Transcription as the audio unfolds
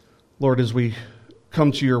Lord, as we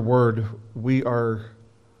come to your word, we are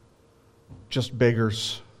just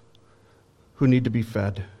beggars who need to be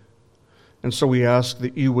fed. And so we ask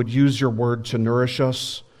that you would use your word to nourish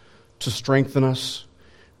us, to strengthen us.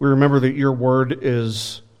 We remember that your word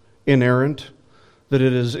is inerrant, that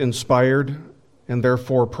it is inspired, and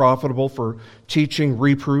therefore profitable for teaching,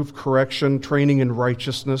 reproof, correction, training in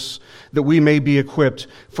righteousness, that we may be equipped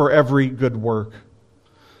for every good work.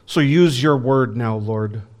 So use your word now,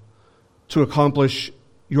 Lord, to accomplish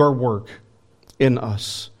your work in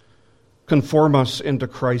us. Conform us into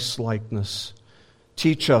Christ's likeness.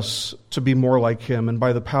 Teach us to be more like him, and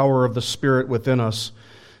by the power of the Spirit within us,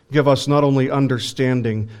 give us not only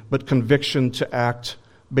understanding, but conviction to act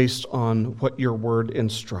based on what your word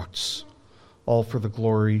instructs. All for the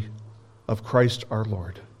glory of Christ our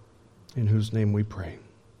Lord, in whose name we pray.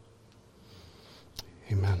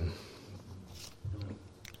 Amen.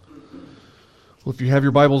 Well, if you have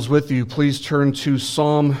your Bibles with you, please turn to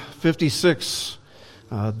Psalm 56.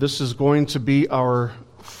 This is going to be our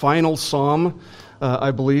final psalm, I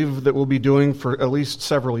believe, that we'll be doing for at least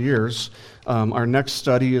several years. Our next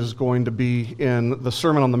study is going to be in the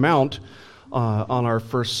Sermon on the Mount on our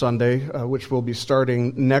first Sunday, which will be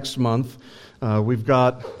starting next month. We've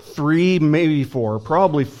got 3, maybe 4,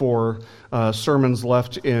 probably 4 sermons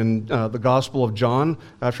left in the Gospel of John.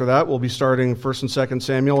 After that, we'll be starting 1st and 2nd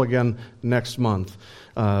Samuel again next month.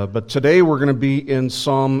 But today we're going to be in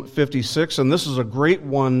Psalm 56, and this is a great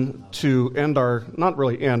one to end our, not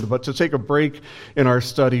really end, but to take a break in our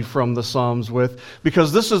study from the Psalms with,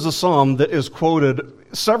 because this is a psalm that is quoted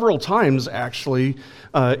several times, actually,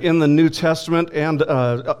 in the New Testament and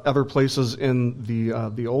other places in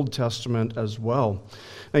the Old Testament as well.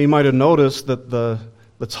 Now, you might have noticed that the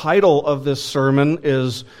title of this sermon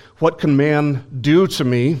is, "What Can Man Do to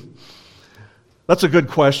Me?" That's a good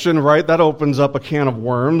question, right? That opens up a can of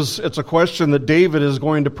worms. It's a question that David is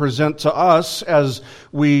going to present to us as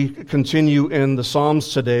we continue in the Psalms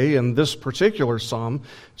today. In this particular psalm,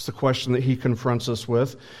 it's the question that he confronts us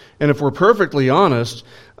with. And if we're perfectly honest,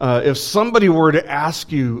 if somebody were to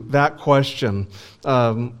ask you that question,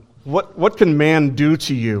 what can man do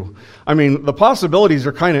to you? I mean, the possibilities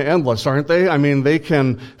are kind of endless, aren't they? I mean, they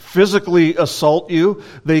can physically assault you.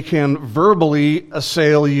 They can verbally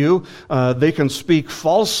assail you. They can speak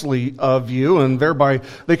falsely of you, and thereby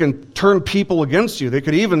they can turn people against you. They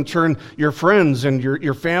could even turn your friends and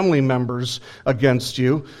your family members against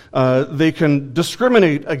you. They can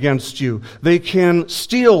discriminate against you. They can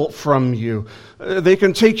steal from you. They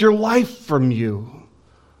can take your life from you.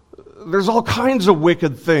 There's all kinds of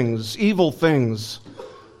wicked things, evil things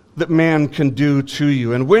that man can do to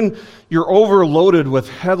you. And when you're overloaded with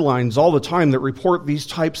headlines all the time that report these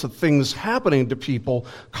types of things happening to people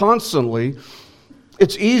constantly,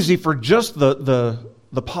 it's easy for just the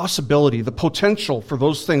possibility, the potential for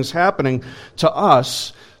those things happening to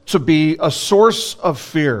us to be a source of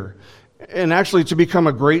fear. And actually to become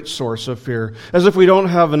a great source of fear, as if we don't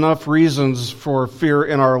have enough reasons for fear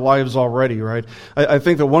in our lives already, right? I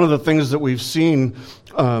think that one of the things that we've seen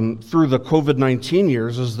through the COVID-19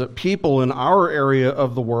 years is that people in our area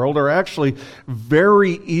of the world are actually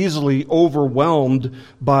very easily overwhelmed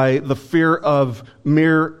by the fear of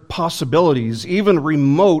mere possibilities, even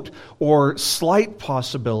remote or slight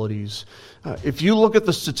possibilities. If you look at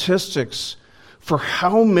the statistics for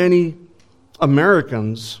how many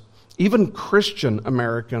Americans, even Christian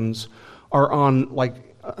Americans, are on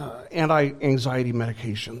anti-anxiety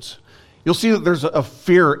medications, you'll see that there's a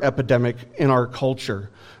fear epidemic in our culture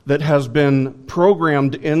that has been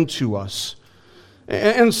programmed into us.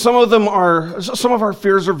 And some of our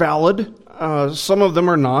fears are valid, some of them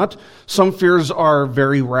are not. Some fears are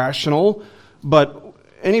very rational, but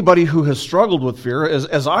anybody who has struggled with fear,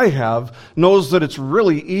 as I have, knows that it's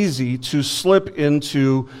really easy to slip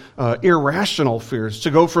into irrational fears,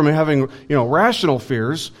 to go from having rational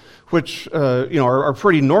fears, which are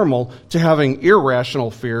pretty normal, to having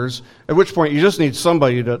irrational fears, at which point you just need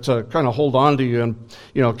somebody to kind of hold on to you and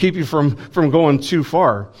keep you from going too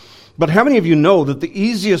far. But how many of you know that the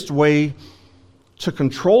easiest way to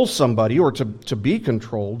control somebody or to be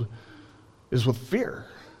controlled is with fear?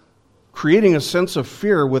 Creating a sense of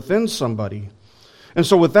fear within somebody. And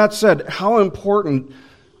so with that said, how important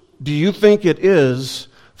do you think it is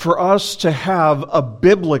for us to have a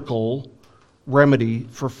biblical remedy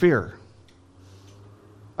for fear?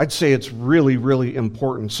 I'd say it's really, really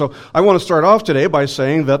important. So I want to start off today by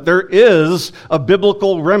saying that there is a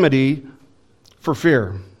biblical remedy for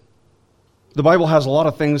fear. The Bible has a lot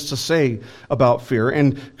of things to say about fear,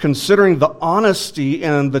 and considering the honesty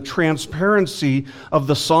and the transparency of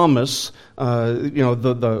the psalmists,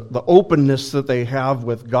 the openness that they have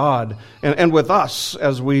with God and with us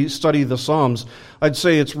as we study the Psalms, I'd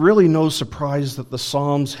say it's really no surprise that the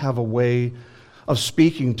Psalms have a way of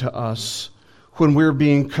speaking to us when we're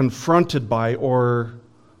being confronted by, or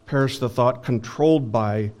perish the thought, controlled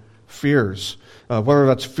by fears. Whether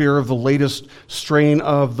that's fear of the latest strain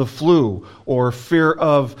of the flu, or fear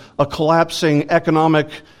of a collapsing economic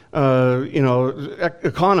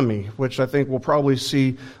economy, which I think we'll probably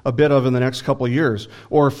see a bit of in the next couple of years,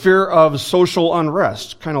 or fear of social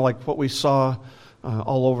unrest, kind of like what we saw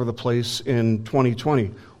all over the place in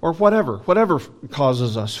 2020, or whatever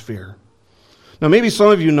causes us fear. Now, maybe some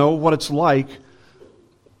of you know what it's like,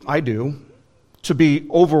 I do, to be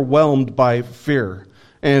overwhelmed by fear.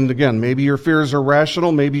 And again, maybe your fears are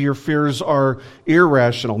rational, maybe your fears are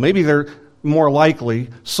irrational, maybe they're more likely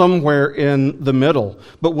somewhere in the middle.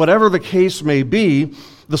 But whatever the case may be,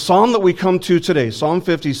 the psalm that we come to today, Psalm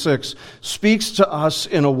 56, speaks to us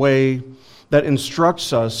in a way that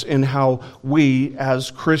instructs us in how we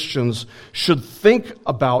as Christians should think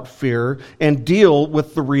about fear and deal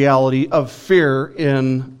with the reality of fear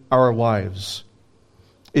in our lives.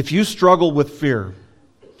 If you struggle with fear,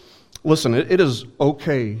 listen, it is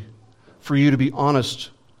okay for you to be honest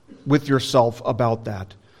with yourself about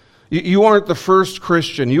that. You aren't the first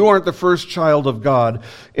Christian, you aren't the first child of God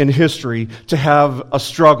in history to have a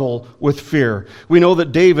struggle with fear. We know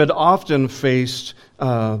that David often faced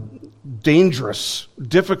dangerous,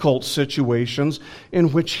 difficult situations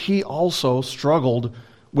in which he also struggled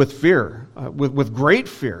with fear, with great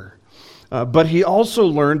fear. But he also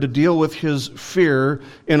learned to deal with his fear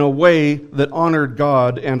in a way that honored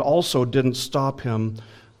God and also didn't stop him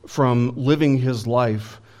from living his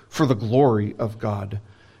life for the glory of God.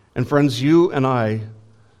 And friends, you and I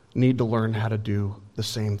need to learn how to do the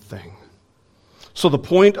same thing. So the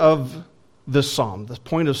point of this psalm, the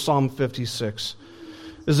point of Psalm 56,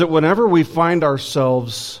 is that whenever we find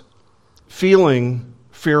ourselves feeling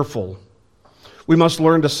fearful, we must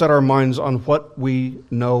learn to set our minds on what we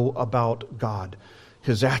know about God,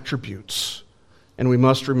 His attributes, and we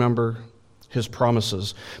must remember His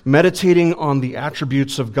promises. Meditating on the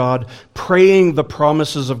attributes of God, praying the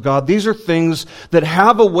promises of God, these are things that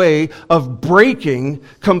have a way of breaking,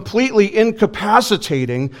 completely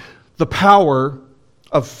incapacitating the power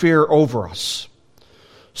of fear over us.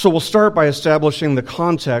 So we'll start by establishing the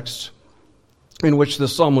context in which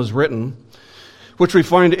this psalm was written, which we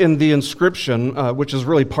find in the inscription, which is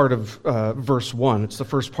really part of verse 1. It's the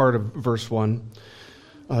first part of verse 1.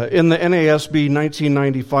 In the NASB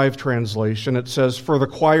 1995 translation, it says, "For the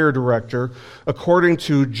choir director, according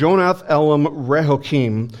to Jonath Elam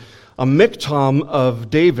Rehokim, a miktam of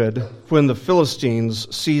David when the Philistines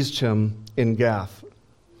seized him in Gath."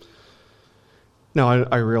 Now,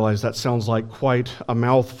 I realize that sounds like quite a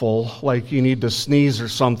mouthful, like you need to sneeze or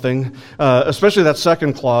something, especially that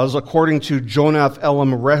second clause, according to Jonath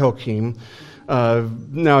Elam Rehokim.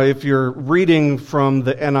 Now, if you're reading from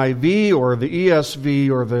the NIV or the ESV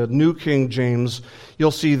or the New King James,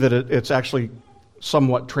 you'll see that it's actually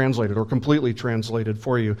somewhat translated or completely translated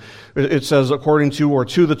for you. It says, according to or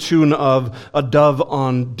to the tune of a dove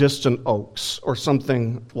on distant oaks, or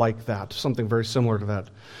something like that, something very similar to that.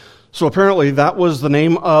 So apparently that was the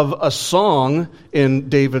name of a song in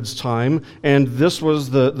David's time, and this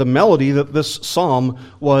was the melody that this psalm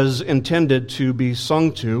was intended to be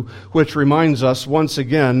sung to, which reminds us once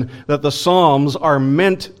again that the psalms are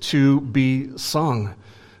meant to be sung.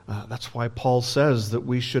 That's why Paul says that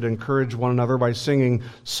we should encourage one another by singing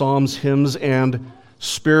psalms, hymns, and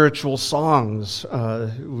spiritual songs.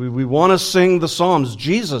 We want to sing the psalms.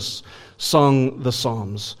 Jesus sung the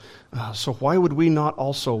psalms. So why would we not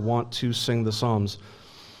also want to sing the psalms?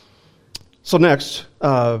 So next,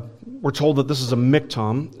 we're told that this is a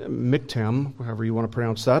miktam, however you want to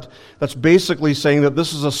pronounce that. That's basically saying that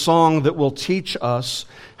this is a song that will teach us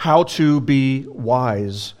how to be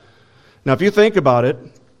wise. Now, if you think about it,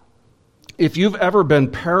 if you've ever been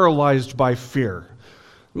paralyzed by fear,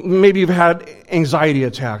 maybe you've had anxiety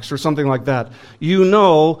attacks or something like that, you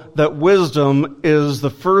know that wisdom is the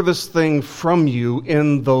furthest thing from you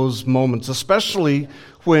in those moments, especially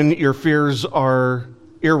when your fears are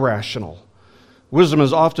irrational. Wisdom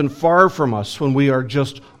is often far from us when we are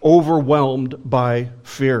just overwhelmed by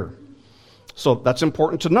fear. So that's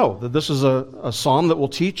important to know, that this is a psalm that will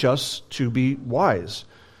teach us to be wise.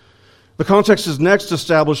 The context is next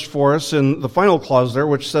established for us in the final clause there,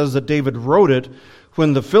 which says that David wrote it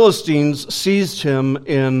when the Philistines seized him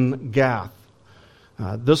in Gath.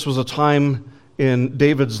 This was a time in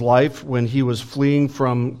David's life when he was fleeing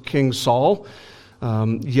from King Saul.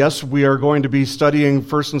 Yes, we are going to be studying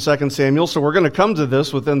 1st and 2nd Samuel, so we're going to come to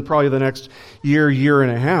this within probably the next year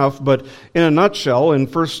and a half. But in a nutshell, in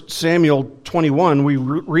 1 Samuel 21, we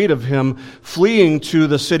read of him fleeing to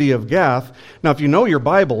the city of Gath. Now, if you know your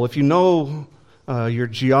Bible, if you know your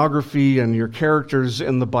geography and your characters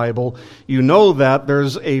in the Bible, you know that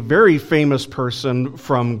there's a very famous person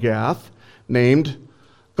from Gath named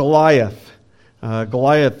Goliath.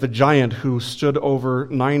 Goliath, the giant who stood over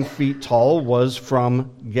 9 feet tall, was from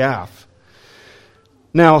Gath.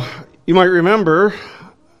 Now, you might remember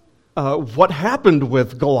what happened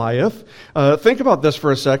with Goliath. Think about this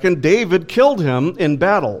for a second. David killed him in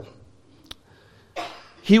battle.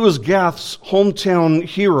 He was Gath's hometown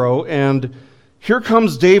hero, and here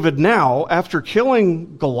comes David now, after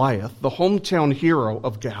killing Goliath, the hometown hero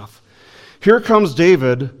of Gath. Here comes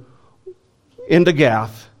David into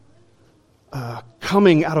Gath,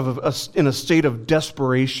 coming out of in a state of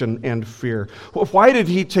desperation and fear. Why did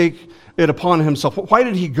he take it upon himself? Why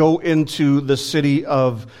did he go into the city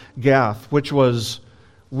of Gath, which was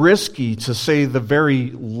risky to say the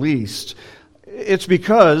very least? It's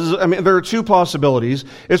because, there are two possibilities.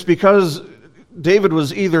 It's because David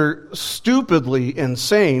was either stupidly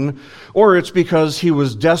insane, or it's because he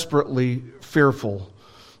was desperately fearful.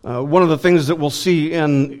 One of the things that we'll see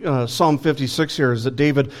in Psalm 56 here is that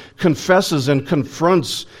David confesses and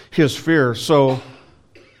confronts his fear. So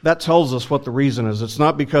that tells us what the reason is. It's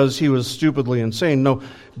not because he was stupidly insane. No,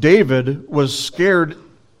 David was scared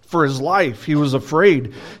for his life. He was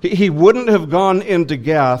afraid. He wouldn't have gone into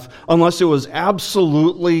Gath unless it was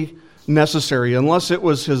absolutely necessary, unless it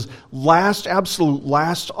was his absolute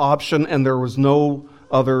last option, and there was no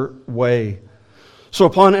other way. So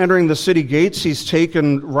upon entering the city gates, he's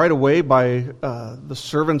taken right away by the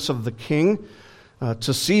servants of the king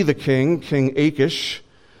to see the king, King Achish.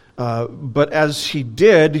 But as he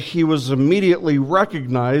did, he was immediately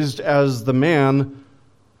recognized as the man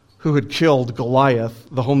who had killed Goliath,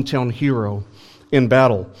 the hometown hero, in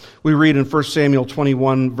battle. We read in 1 Samuel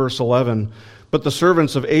 21, verse 11, "But the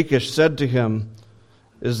servants of Achish said to him,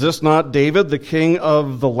 'Is this not David, the king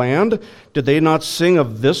of the land? Did they not sing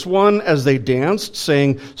of this one as they danced,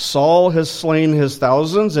 saying, Saul has slain his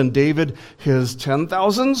thousands and David his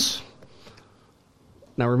 10,000s?'"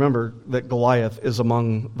 Now remember that Goliath is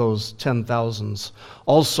among those 10,000s.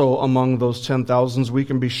 Also among those 10,000s, we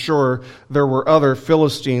can be sure there were other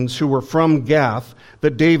Philistines who were from Gath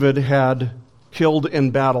that David had killed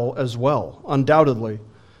in battle as well, undoubtedly.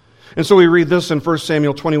 And so we read this in 1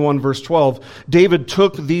 Samuel 21, verse 12. "David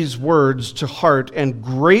took these words to heart and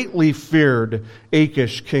greatly feared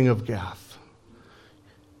Achish, king of Gath."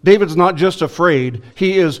 David's not just afraid,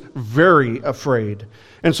 he is very afraid.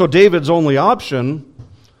 And so David's only option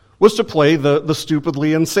was to play the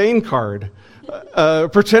stupidly insane card,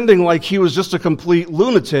 pretending like he was just a complete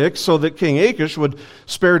lunatic so that King Achish would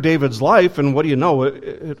spare David's life, and what do you know,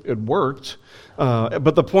 it worked.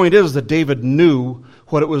 But the point is that David knew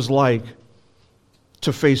what it was like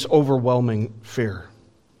to face overwhelming fear.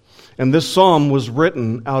 And this psalm was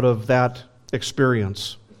written out of that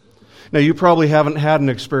experience. Now, you probably haven't had an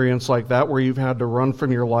experience like that where you've had to run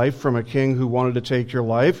from your life from a king who wanted to take your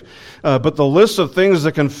life. But the list of things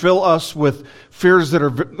that can fill us with fears that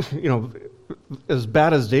are, as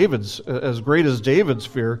bad as David's, as great as David's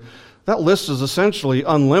fear, that list is essentially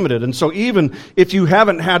unlimited. And so even if you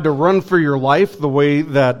haven't had to run for your life the way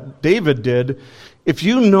that David did, if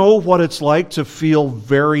you know what it's like to feel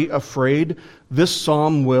very afraid, this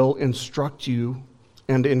psalm will instruct you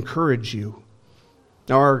and encourage you.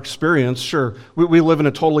 Now, our experience, sure, we live in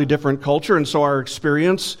a totally different culture, and so our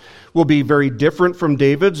experience will be very different from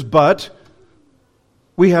David's, but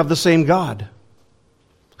we have the same God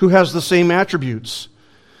who has the same attributes,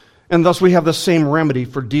 and thus we have the same remedy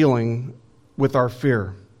for dealing with our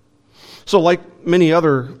fear. So like many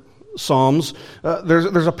other psalms,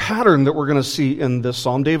 there's a pattern that we're going to see in this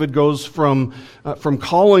psalm. David goes from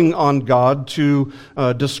calling on God to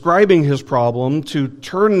describing his problem, to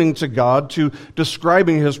turning to God, to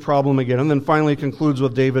describing his problem again, and then finally concludes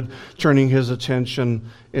with David turning his attention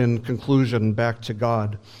in conclusion back to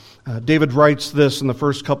God. David writes this in the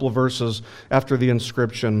first couple of verses after the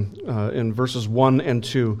inscription, in verses 1 and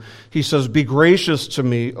 2. He says, "Be gracious to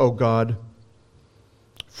me, O God,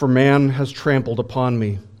 for man has trampled upon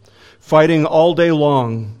me. Fighting all day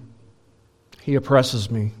long, he oppresses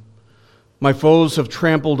me. My foes have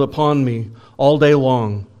trampled upon me all day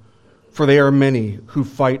long, for they are many who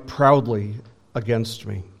fight proudly against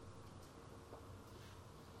me."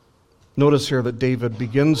 Notice here that David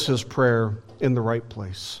begins his prayer in the right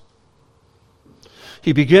place.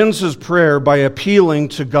 He begins his prayer by appealing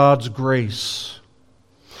to God's grace.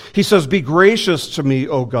 He says, "Be gracious to me,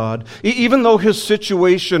 O God." Even though his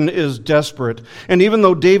situation is desperate, and even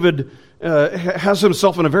though David has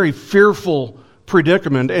himself in a very fearful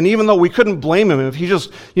predicament, and even though we couldn't blame him if he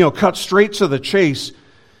just, cut straight to the chase,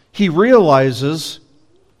 he realizes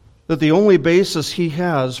that the only basis he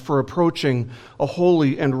has for approaching a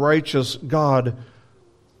holy and righteous God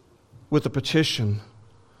with a petition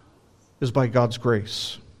is by God's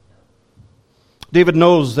grace. David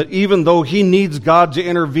knows that even though he needs God to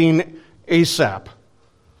intervene ASAP,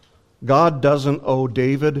 God doesn't owe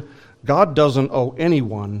David, God doesn't owe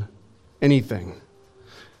anyone anything.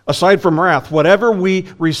 Aside from wrath, whatever we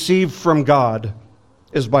receive from God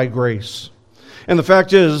is by grace. And the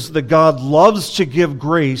fact is that God loves to give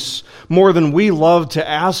grace more than we love to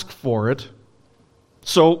ask for it.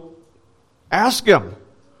 So ask Him.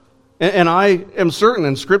 And I am certain,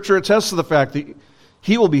 and Scripture attests to the fact that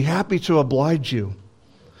He will be happy to oblige you.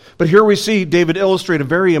 But here we see David illustrate a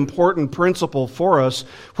very important principle for us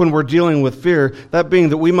when we're dealing with fear, that being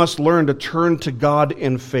that we must learn to turn to God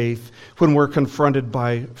in faith when we're confronted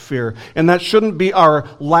by fear. And that shouldn't be our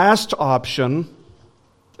last option,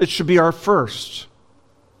 it should be our first.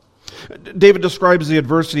 David describes the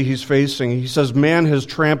adversity he's facing. He says, "Man has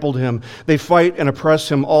trampled him. They fight and oppress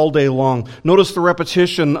him all day long." Notice the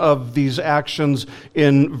repetition of these actions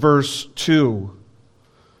in verse 2.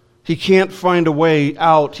 He can't find a way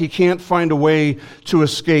out. He can't find a way to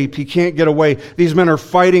escape. He can't get away. These men are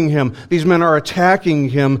fighting him. These men are attacking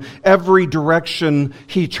him every direction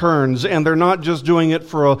he turns. And they're not just doing it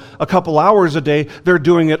for a couple hours a day. They're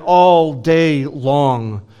doing it all day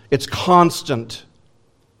long. It's constant.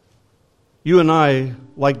 You and I,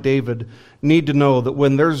 like David, need to know that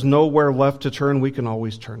when there's nowhere left to turn, we can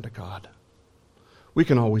always turn to God. We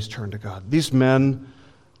can always turn to God. These men,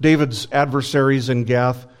 David's adversaries in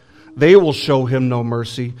Gath, they will show him no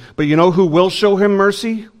mercy. But you know who will show him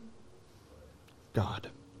mercy? God.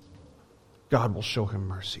 God will show him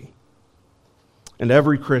mercy. And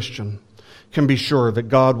every Christian can be sure that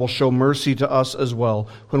God will show mercy to us as well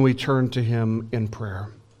when we turn to Him in prayer.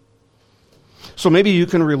 So maybe you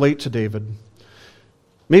can relate to David.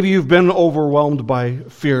 Maybe you've been overwhelmed by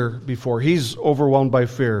fear before. He's overwhelmed by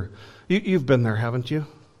fear. You've been there, haven't you?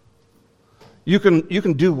 You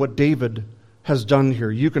can do what David has done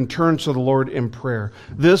here. You can turn to the Lord in prayer.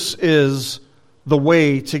 This is the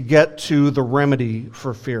way to get to the remedy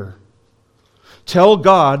for fear. Tell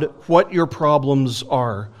God what your problems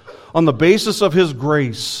are. On the basis of His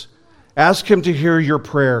grace, ask Him to hear your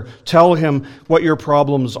prayer. Tell Him what your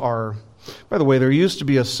problems are. By the way, there used to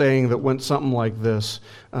be a saying that went something like this.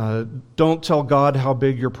 Don't tell God how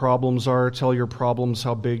big your problems are. Tell your problems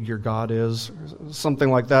how big your God is.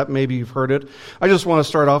 Something like that. Maybe you've heard it. I just want to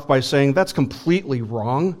start off by saying that's completely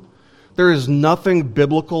wrong. There is nothing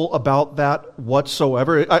biblical about that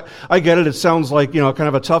whatsoever. I get it. It sounds like, kind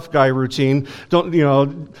of a tough guy routine. Don't,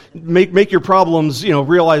 make your problems,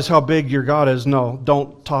 realize how big your God is. No,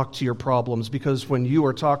 don't talk to your problems, because when you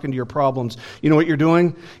are talking to your problems, you know what you're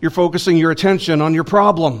doing? You're focusing your attention on your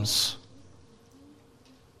problems.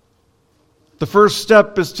 The first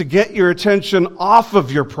step is to get your attention off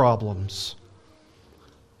of your problems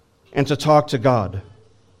and to talk to God.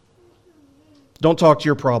 Don't talk to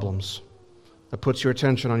your problems. That puts your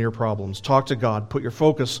attention on your problems. Talk to God. Put your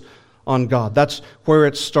focus on God. That's where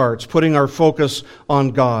it starts, putting our focus on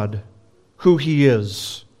God, who He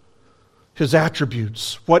is, His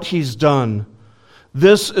attributes, what He's done.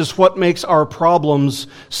 This is what makes our problems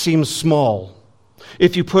seem small.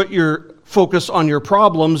 If you put your focus on your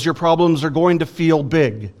problems are going to feel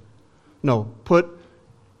big. No, put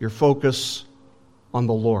your focus on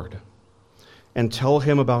the Lord and tell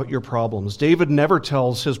Him about your problems. David never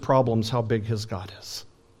tells his problems how big his God is.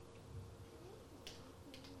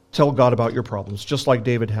 Tell God about your problems, just like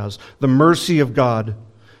David has. The mercy of God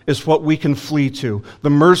is what we can flee to. The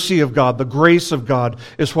mercy of God, the grace of God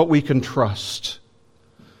is what we can trust.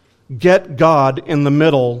 Get God in the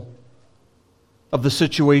middle of the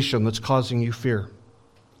situation that's causing you fear.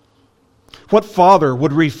 What father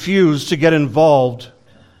would refuse to get involved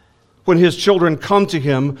when his children come to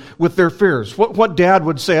him with their fears? What dad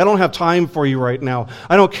would say, "I don't have time for you right now.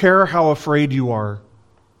 I don't care how afraid you are"?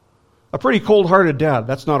 A pretty cold-hearted dad.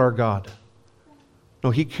 That's not our God.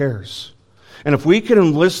 No, He cares. And if we can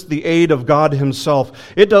enlist the aid of God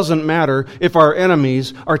Himself, it doesn't matter if our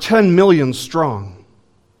enemies are 10 million strong.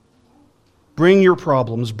 Bring your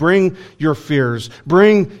problems, bring your fears,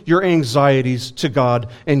 bring your anxieties to God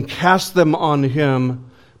and cast them on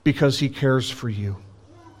Him, because He cares for you.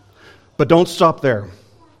 But don't stop there.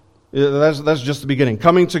 That's just the beginning.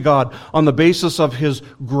 Coming to God on the basis of His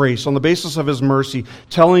grace, on the basis of His mercy,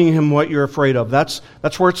 telling Him what you're afraid of. That's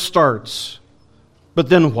where it starts. But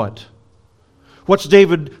then what? What's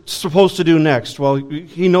David supposed to do next? Well,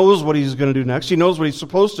 he knows what he's going to do next. He knows what he's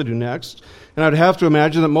supposed to do next. And I'd have to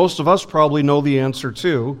imagine that most of us probably know the answer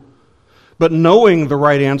too. But knowing the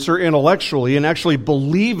right answer intellectually and actually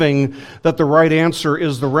believing that the right answer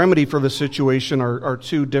is the remedy for the situation are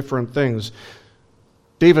two different things.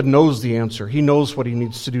 David knows the answer. He knows what he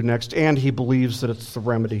needs to do next, and he believes that it's the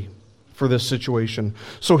remedy for this situation.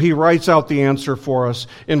 So he writes out the answer for us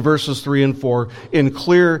in verses 3 and 4 in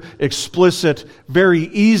clear, explicit, very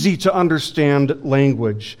easy to understand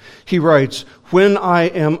language. He writes, "When I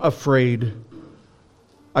am afraid,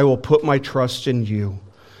 I will put my trust in you.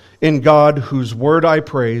 In God, whose word I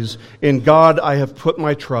praise, in God I have put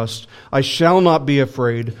my trust. I shall not be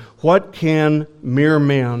afraid. What can mere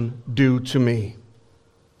man do to me?"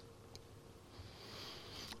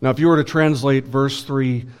 Now, if you were to translate verse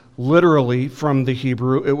 3 literally from the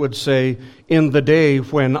Hebrew, it would say, "in the day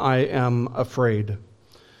when I am afraid."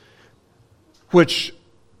 Which,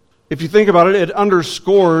 if you think about it, it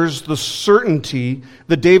underscores the certainty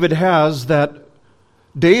that David has that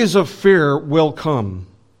days of fear will come.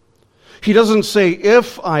 He doesn't say,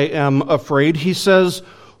 "if I am afraid," he says,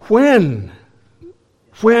 "when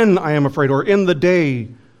I am afraid," or "in the day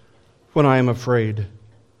when I am afraid."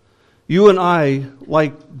 You and I,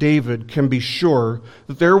 like David, can be sure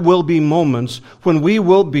that there will be moments when we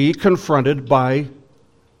will be confronted by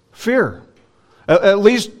fear, at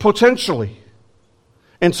least potentially.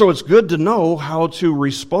 And so it's good to know how to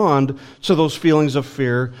respond to those feelings of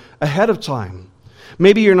fear ahead of time.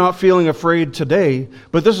 Maybe you're not feeling afraid today,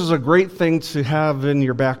 but this is a great thing to have in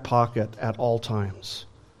your back pocket at all times.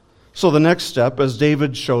 So the next step, as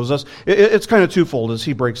David shows us, it's kind of twofold as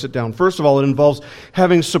he breaks it down. First of all, it involves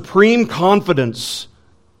having supreme confidence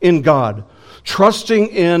in God, trusting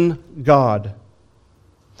in God.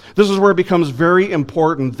 This is where it becomes very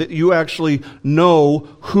important that you actually know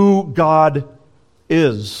who God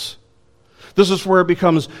is. This is where it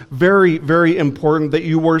becomes very, very important that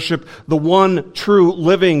you worship the one true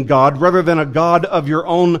living God rather than a God of your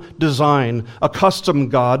own design, a custom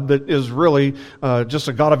God that is really just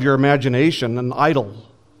a God of your imagination, an idol.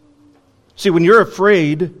 See, when you're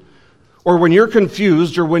afraid or when you're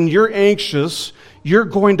confused or when you're anxious, you're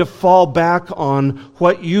going to fall back on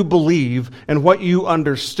what you believe and what you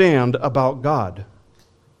understand about God.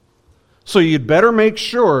 So you'd better make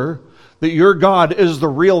sure that your God is the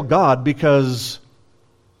real God, because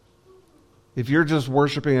if you're just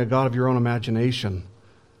worshiping a God of your own imagination,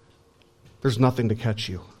 there's nothing to catch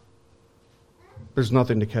you. There's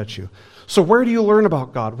nothing to catch you. So where do you learn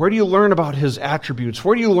about God? Where do you learn about His attributes?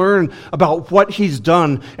 Where do you learn about what He's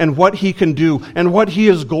done and what He can do and what He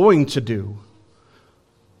is going to do?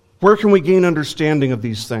 Where can we gain understanding of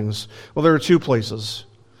these things? Well, there are two places.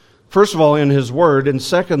 First of all, in His Word, and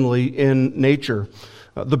secondly, in nature.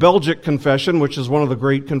 The Belgic Confession, which is one of the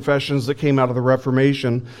great confessions that came out of the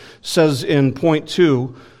Reformation, says in point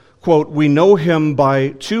 2, quote, "We know Him by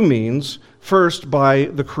two means. First, by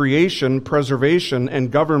the creation, preservation,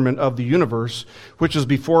 and government of the universe, which is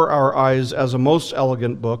before our eyes as a most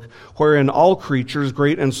elegant book, wherein all creatures,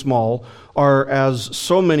 great and small, are as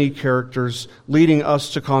so many characters, leading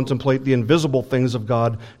us to contemplate the invisible things of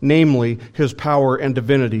God, namely His power and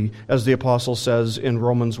divinity, as the apostle says in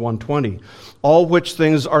Romans 1:20. All which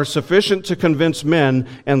things are sufficient to convince men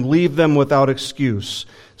and leave them without excuse.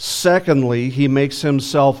 Secondly, He makes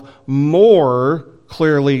Himself more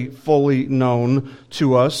clearly, fully known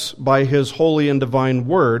to us by His holy and divine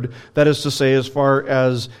word, that is to say, as far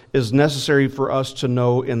as is necessary for us to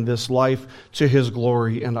know in this life, to His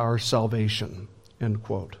glory and our salvation." End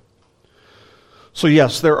quote. So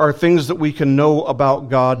yes, there are things that we can know about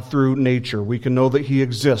God through nature. We can know that He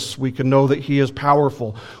exists. We can know that He is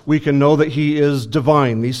powerful. We can know that He is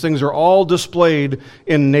divine. These things are all displayed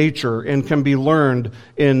in nature and can be learned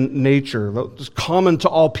in nature. It's common to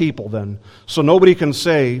all people then. So nobody can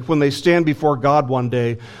say when they stand before God one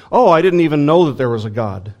day, "Oh, I didn't even know that there was a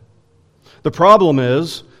God." The problem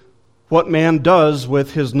is, what man does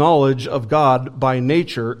with his knowledge of God by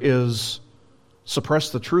nature is suppress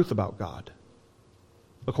the truth about God,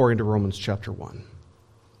 according to Romans chapter 1.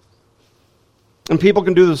 And people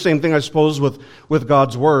can do the same thing, I suppose, with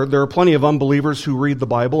God's Word. There are plenty of unbelievers who read the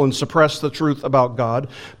Bible and suppress the truth about God.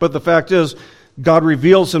 But the fact is, God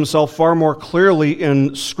reveals Himself far more clearly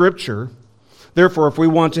in Scripture. Therefore, if we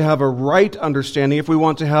want to have a right understanding, if we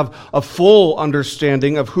want to have a full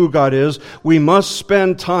understanding of who God is, we must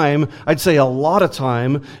spend time, I'd say a lot of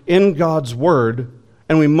time, in God's Word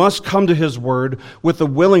and we must come to His Word with the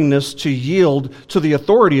willingness to yield to the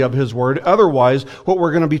authority of His Word. Otherwise, what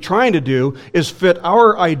we're going to be trying to do is fit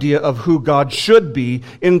our idea of who God should be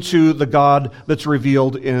into the God that's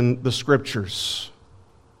revealed in the Scriptures.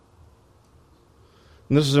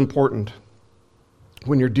 And this is important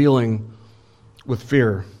when you're dealing with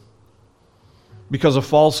fear, because a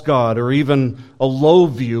false God or even a low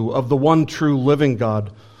view of the one true living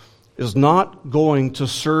God is not going to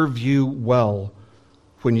serve you well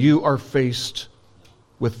when you are faced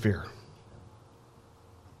with fear.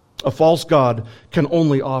 A false God can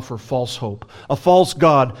only offer false hope. A false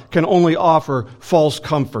God can only offer false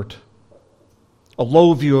comfort. A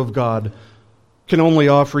low view of God can only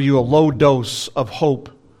offer you a low dose of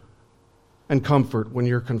hope and comfort when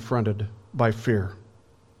you're confronted by fear.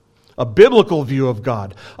 A biblical view of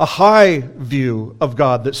God, a high view of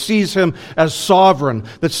God that sees Him as sovereign,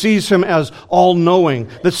 that sees Him as all-knowing,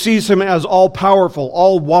 that sees Him as all-powerful,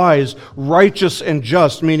 all-wise, righteous, and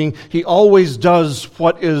just, meaning He always does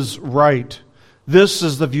what is right. This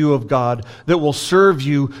is the view of God that will serve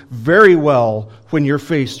you very well when you're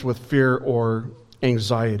faced with fear or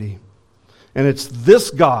anxiety. And it's this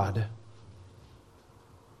God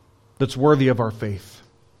that's worthy of our faith,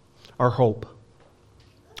 our hope,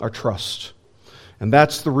 our trust. And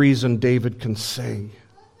that's the reason David can say,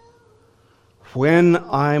 when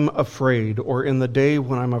I'm afraid, or in the day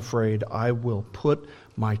when I'm afraid, I will put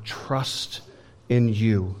my trust in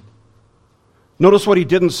you. Notice what he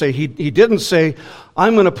didn't say. He didn't say,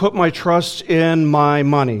 I'm going to put my trust in my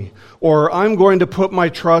money, or I'm going to put my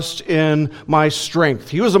trust in my strength.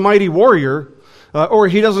 He was a mighty warrior, or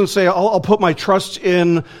he doesn't say, I'll put my trust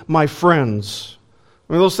in my friends.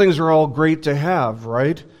 I mean, those things are all great to have,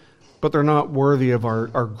 right? But they're not worthy of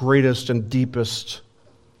our greatest and deepest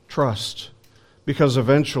trust. Because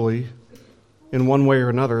eventually, in one way or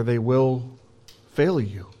another, they will fail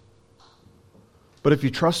you. But if you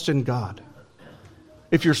trust in God,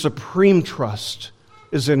 if your supreme trust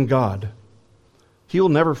is in God, He will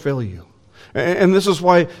never fail you. And this is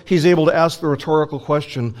why He's able to ask the rhetorical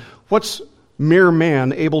question, what's mere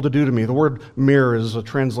man able to do to me? The word mere is a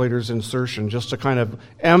translator's insertion, just to kind of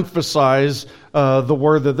emphasize the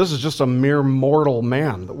word that this is just a mere mortal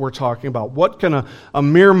man that we're talking about. What can a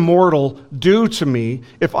mere mortal do to me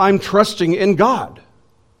if I'm trusting in God?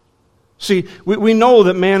 See, we know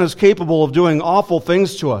that man is capable of doing awful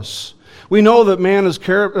things to us. We know that man is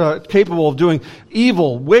capable of doing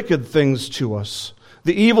evil, wicked things to us.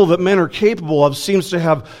 The evil that men are capable of seems to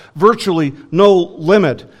have virtually no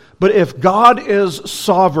limit. But if God is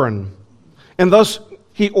sovereign, and thus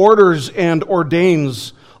He orders and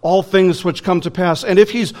ordains all things which come to pass, and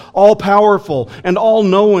if He's all-powerful and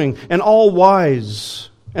all-knowing and all-wise,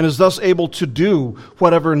 and is thus able to do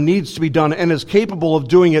whatever needs to be done, and is capable of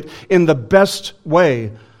doing it in the best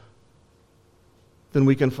way, then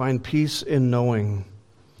we can find peace in knowing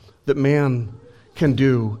that man can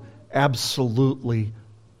do absolutely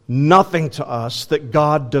nothing to us that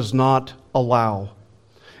God does not allow.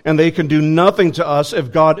 And they can do nothing to us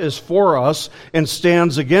if God is for us and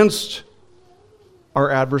stands against our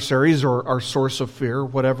adversaries or our source of fear,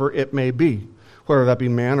 whatever it may be, whether that be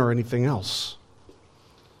man or anything else.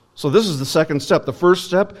 So this is the second step. The first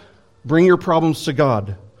step, bring your problems to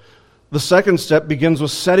God. The second step begins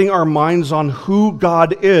with setting our minds on who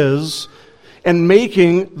God is and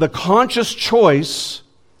making the conscious choice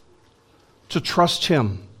to trust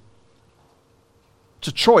Him.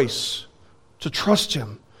 To trust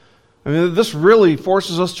Him. I mean, this really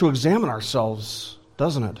forces us to examine ourselves,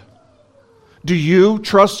 doesn't it? Do you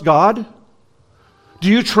trust God? Do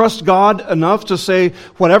you trust God enough to say,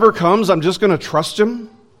 whatever comes, I'm just going to trust Him?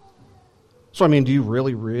 So, do you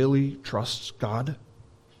really, really trust God?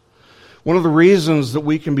 One of the reasons that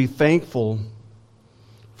we can be thankful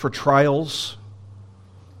for trials,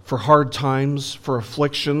 for hard times, for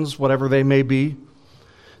afflictions, whatever they may be,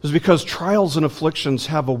 is because trials and afflictions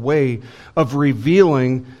have a way of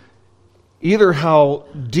revealing either how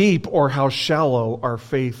deep or how shallow our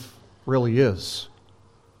faith really is.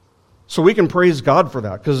 So we can praise God for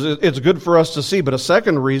that, because it's good for us to see. But a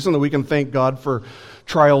second reason that we can thank God for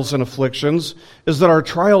trials and afflictions is that our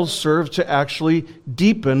trials serve to actually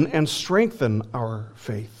deepen and strengthen our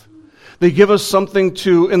faith. They give us something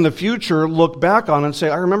to, in the future, look back on and say,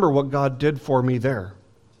 I remember what God did for me there.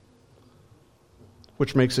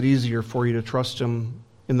 Which makes it easier for you to trust Him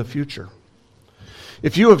in the future.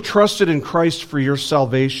 If you have trusted in Christ for your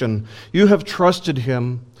salvation, you have trusted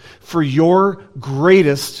Him for your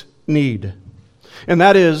greatest need. And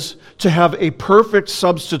that is to have a perfect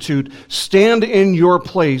substitute stand in your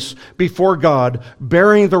place before God,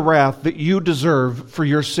 bearing the wrath that you deserve for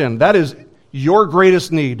your sin. That is your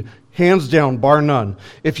greatest need, hands down, bar none.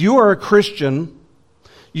 If you are a Christian,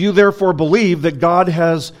 you therefore believe that God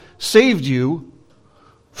has saved you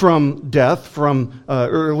from death, or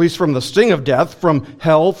at least from the sting of death, from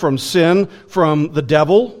hell, from sin, from the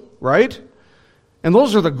devil, right? And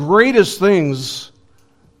those are the greatest things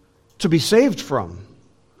to be saved from.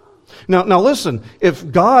 Now listen, if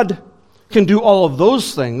God can do all of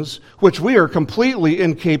those things, which we are completely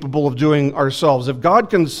incapable of doing ourselves, if God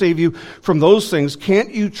can save you from those things,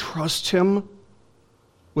 can't you trust Him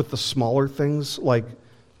with the smaller things like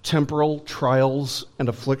temporal trials and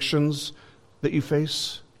afflictions that you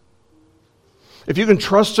face? If you can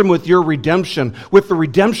trust Him with your redemption, with the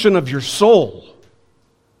redemption of your soul,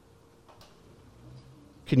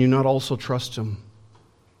 can you not also trust Him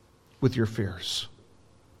with your fears?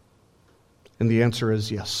 And the answer is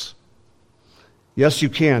yes. Yes, you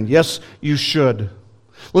can. Yes, you should.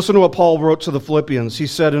 Listen to what Paul wrote to the Philippians. He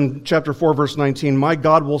said in chapter 4, verse 19, "My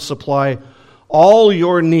God will supply all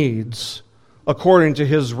your needs according to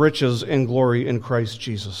His riches and glory in Christ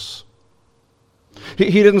Jesus."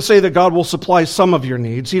 He didn't say that God will supply some of your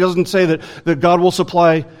needs. He doesn't say that God will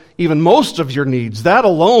supply even most of your needs. That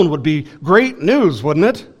alone would be great news, wouldn't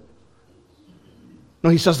it? No,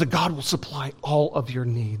 he says that God will supply all of your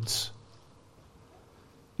needs.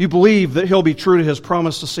 You believe that He'll be true to His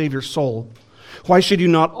promise to save your soul. Why should you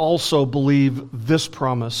not also believe this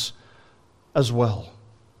promise as well,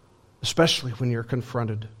 especially when you're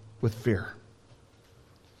confronted with fear?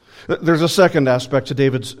 There's a second aspect to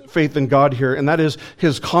David's faith in God here, and that is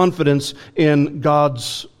his confidence in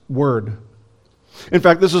God's Word. In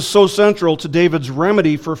fact, this is so central to David's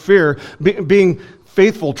remedy for fear, being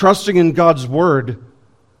faithful, trusting in God's Word,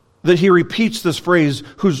 that he repeats this phrase,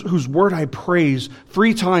 whose word I praise,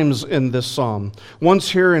 3 times in this psalm. Once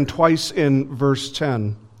here and twice in verse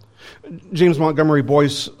 10. James Montgomery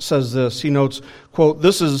Boyce says this. He notes, quote,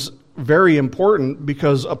 "This is very important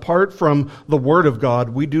because apart from the Word of God,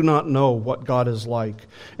 we do not know what God is like,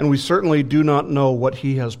 and we certainly do not know what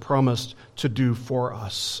He has promised to do for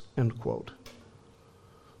us," end quote.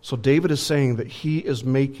 So David is saying that he is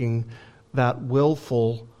making that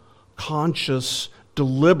willful, conscious,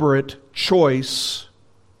 deliberate choice,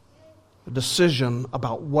 a decision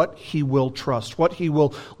about what he will trust, what he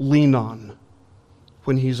will lean on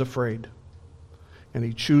when he's afraid. And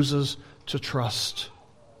he chooses to trust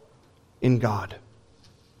in God.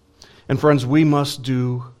 And friends, we must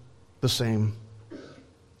do the same.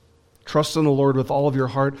 Trust in the Lord with all of your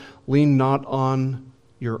heart. Lean not on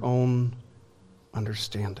your own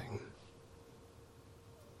understanding.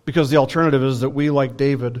 Because the alternative is that we, like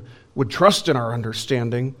David, would trust in our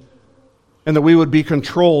understanding and that we would be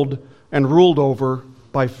controlled and ruled over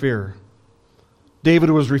by fear. David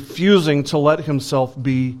was refusing to let himself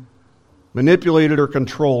be manipulated or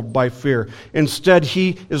controlled by fear. Instead,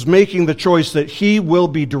 he is making the choice that he will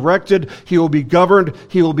be directed, he will be governed,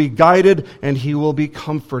 he will be guided, and he will be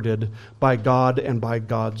comforted by God and by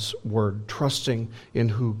God's Word, trusting in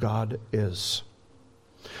who God is.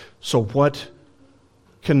 So what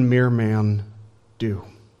can mere man do?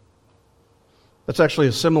 That's actually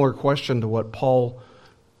a similar question to what Paul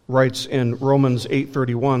writes in Romans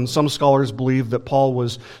 8:31. Some scholars believe that Paul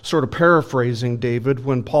was sort of paraphrasing David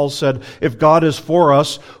when Paul said, "If God is for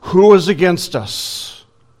us, who is against us?"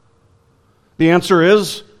 The answer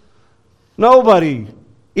is nobody,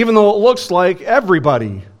 even though it looks like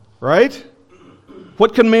everybody, right?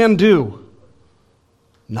 What can man do?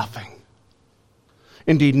 Nothing.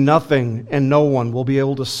 Indeed, nothing and no one will be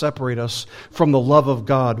able to separate us from the love of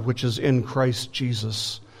God which is in Christ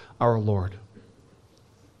Jesus our Lord.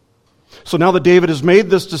 So now that David has made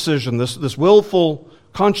this decision, this willful,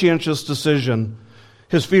 conscientious decision,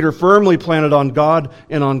 his feet are firmly planted on God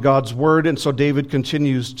and on God's Word, and so David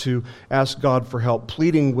continues to ask God for help,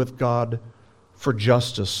 pleading with God for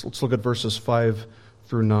justice. Let's look at verses 5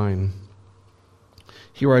 through 9.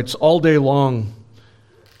 He writes, "All day long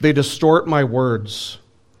they distort my words.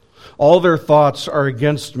 All their thoughts are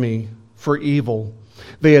against me for evil.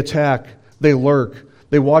 They attack, they lurk,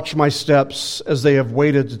 they watch my steps as they have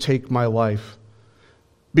waited to take my life.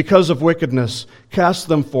 Because of wickedness, cast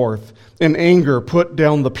them forth. In anger, put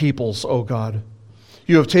down the peoples, O God.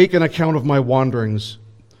 You have taken account of my wanderings.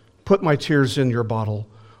 Put my tears in your bottle.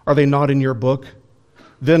 Are they not in your book?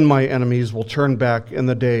 Then my enemies will turn back in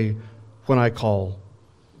the day when I call.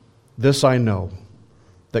 This I know,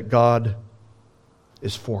 that God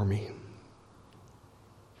is for me."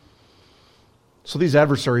 So these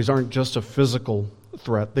adversaries aren't just a physical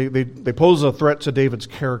threat. They pose a threat to David's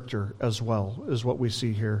character as well, is what we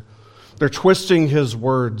see here. They're twisting his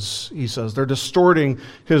words, he says. They're distorting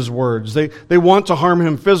his words. They want to harm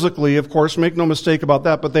him physically, of course, make no mistake about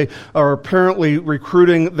that, but they are apparently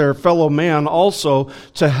recruiting their fellow man also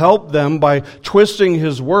to help them by twisting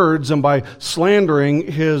his words and by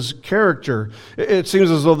slandering his character. It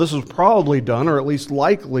seems as though this was probably done, or at least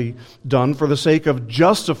likely done, for the sake of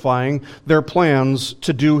justifying their plans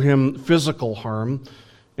to do him physical harm,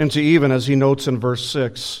 and to even, as he notes in verse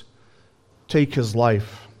 6, take his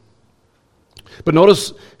life. But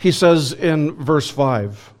notice he says in verse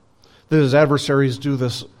 5 that his adversaries do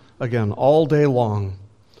this again all day long.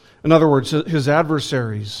 In other words, his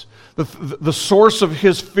adversaries, the source of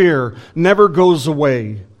his fear never goes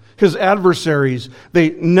away. His adversaries,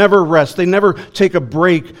 they never rest. They never take a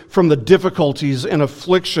break from the difficulties and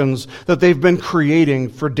afflictions that they've been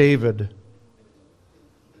creating for David.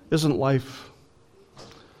 Isn't life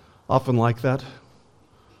often like that?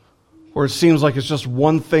 Or it seems like it's just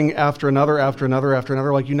one thing after another,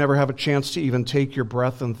 like you never have a chance to even take your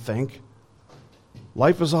breath and think.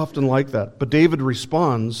 Life is often like that. But David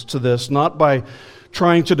responds to this not by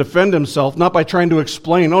trying to defend himself, not by trying to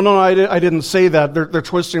explain, oh, no, I didn't say that, they're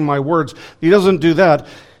twisting my words. He doesn't do that.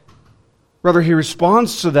 Rather, he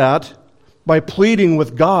responds to that by pleading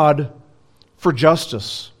with God for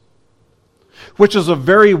justice, which is a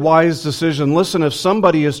very wise decision. Listen, if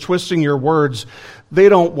somebody is twisting your words, they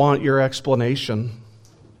don't want your explanation.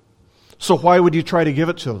 So why would you try to give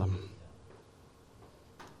it to them?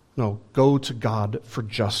 No, go to God for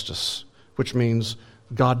justice, which means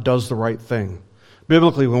God does the right thing.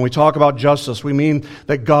 Biblically, when we talk about justice, we mean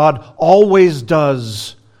that God always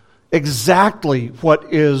does exactly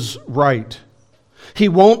what is right. He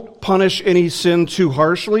won't punish any sin too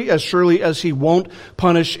harshly, as surely as he won't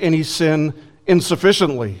punish any sin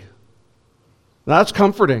insufficiently. That's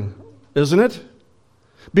comforting, isn't it?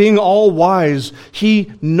 Being all wise,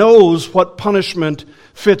 he knows what punishment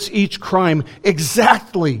fits each crime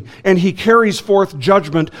exactly, and he carries forth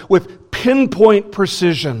judgment with pinpoint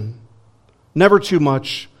precision. Never too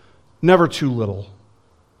much, never too little.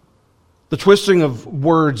 The twisting of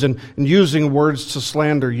words and using words to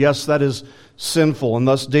slander, yes, that is sinful, and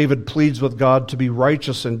thus David pleads with God to be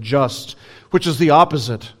righteous and just, which is the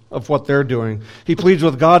opposite of what they're doing. He pleads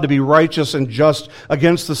with God to be righteous and just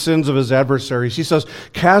against the sins of his adversaries. He says,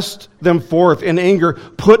 cast them forth in anger,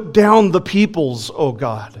 put down the peoples, O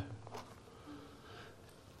God.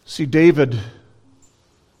 See, David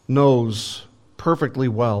knows perfectly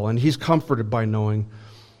well, and he's comforted by knowing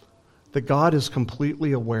that God is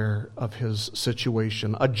completely aware of his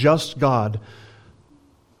situation. A just God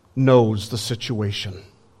knows the situation.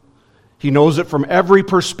 He knows it from every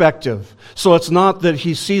perspective. So it's not that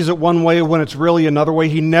he sees it one way when it's really another way.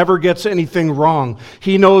 He never gets anything wrong.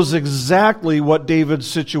 He knows exactly what David's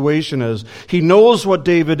situation is. He knows what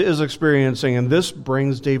David is experiencing, and this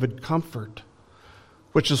brings David comfort,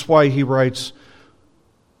 which is why he writes,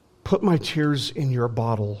 put my tears in your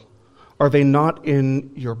bottle. Are they not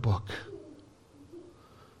in your book?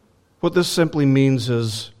 What this simply means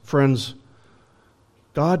is, friends,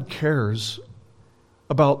 God cares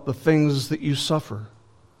about the things that you suffer,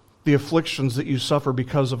 the afflictions that you suffer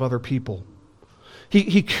because of other people.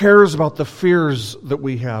 He cares about the fears that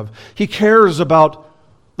we have. He cares about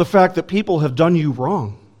the fact that people have done you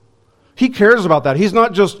wrong. He cares about that. He's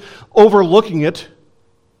not just overlooking it.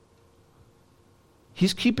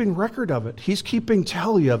 He's keeping record of it. He's keeping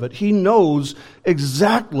tally of it. He knows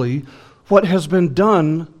exactly what has been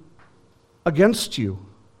done against you.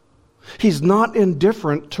 He's not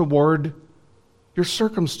indifferent toward your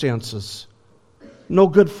circumstances. No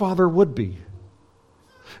good father would be.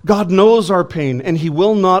 God knows our pain, and he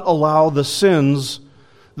will not allow the sins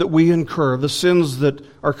that we incur, the sins that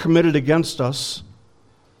are committed against us,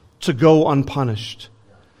 to go unpunished.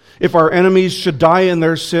 If our enemies should die in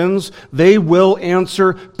their sins, they will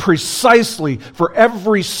answer precisely for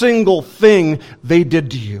every single thing they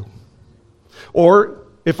did to you. Or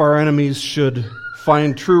if our enemies should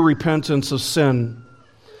find true repentance of sin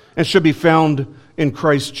and should be found in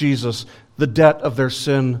Christ Jesus, the debt of their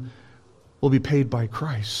sin will be paid by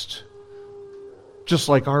Christ, just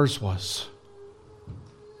like ours was.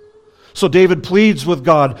 So David pleads with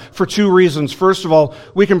God for two reasons. First of all,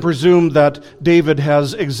 we can presume that David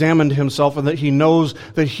has examined himself and that he knows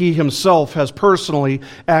that he himself has personally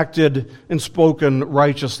acted and spoken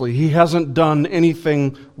righteously. He hasn't done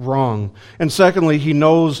anything wrong. And secondly, he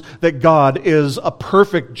knows that God is a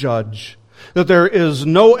perfect judge, that there is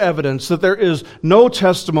no evidence, that there is no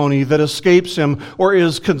testimony that escapes him or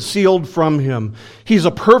is concealed from him. He's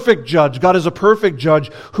a perfect judge. God is a perfect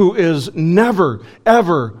judge who is never,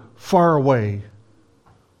 ever far away,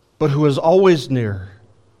 but who is always near,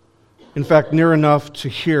 In fact, near enough to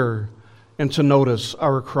hear and to notice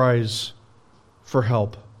our cries for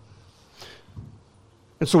help.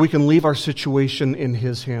 And so we can leave our situation in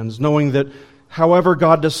His hands, knowing that however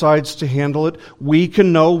God decides to handle it, we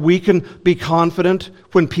can know, we can be confident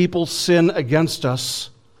when people sin against us,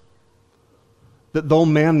 that though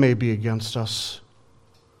man may be against us,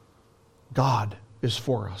 God is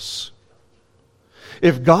for us.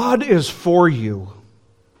 If God is for you,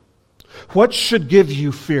 what should give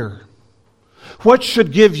you fear? What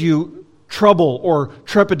should give you trouble or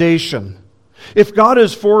trepidation? If God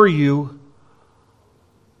is for you,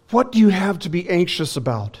 what do you have to be anxious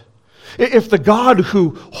about? If the God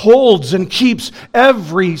who holds and keeps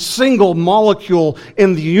every single molecule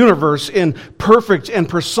in the universe in perfect and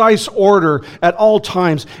precise order at all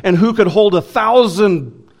times, and who could hold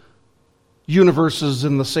 1,000 universes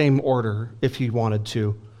in the same order if He wanted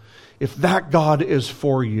to, if that God is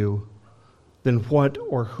for you, then what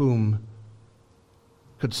or whom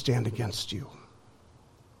could stand against you?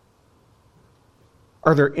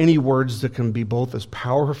 Are there any words that can be both as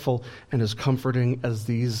powerful and as comforting as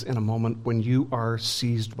these in a moment when you are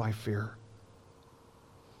seized by fear?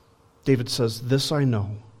 David says, "This I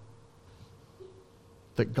know,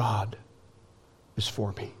 that God is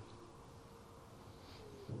for me.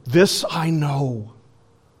 This I know,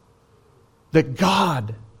 that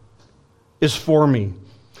God is for me."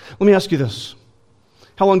 Let me ask you this.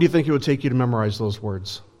 How long do you think it would take you to memorize those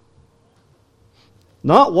words?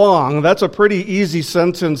 Not long. That's a pretty easy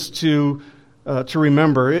sentence to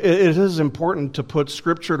remember. It is important to put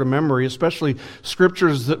Scripture to memory, especially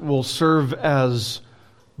Scriptures that will serve as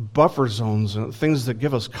buffer zones and things that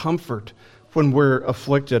give us comfort when we're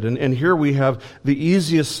afflicted. And here we have the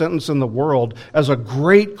easiest sentence in the world as a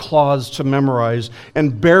great clause to memorize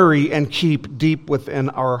and bury and keep deep within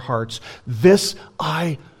our hearts. This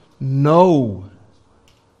I know,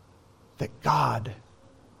 that God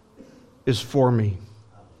is for me.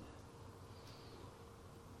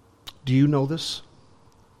 Do you know this?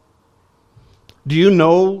 Do you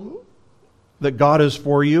know that God is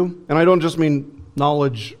for you? And I don't just mean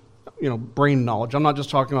knowledge, brain knowledge. I'm not just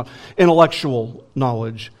talking about intellectual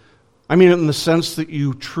knowledge. I mean it in the sense that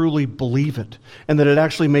you truly believe it and that it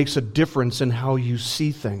actually makes a difference in how you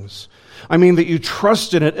see things. I mean that you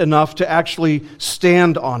trust in it enough to actually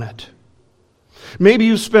stand on it. Maybe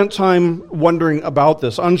you spent time wondering about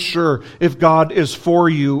this, unsure if God is for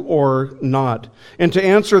you or not. And to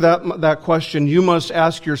answer that question, you must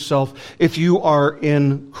ask yourself if you are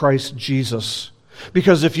in Christ Jesus.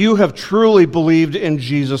 Because if you have truly believed in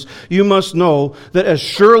Jesus, you must know that as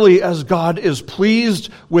surely as God is pleased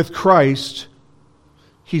with Christ,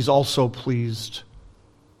 He's also pleased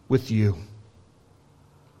with you.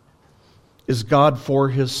 Is God for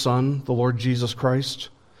His Son, the Lord Jesus Christ?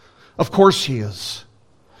 Of course He is.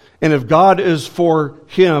 And if God is for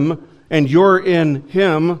Him and you're in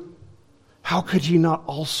Him, how could He not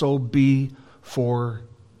also be for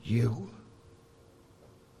you?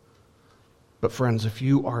 But friends, if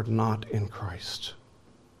you are not in Christ,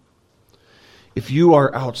 if you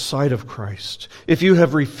are outside of Christ, if you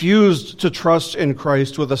have refused to trust in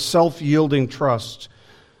Christ with a self-yielding trust,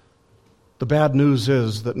 the bad news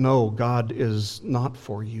is that no, God is not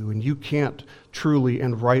for you, and you can't truly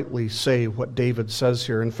and rightly say what David says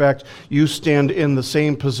here. In fact, you stand in the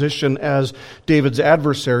same position as David's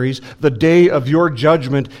adversaries. The day of your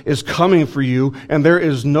judgment is coming for you, and there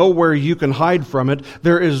is nowhere you can hide from it.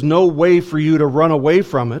 There is no way for you to run away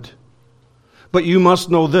from it. But you must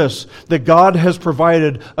know this, that God has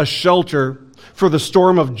provided a shelter for the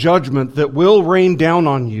storm of judgment that will rain down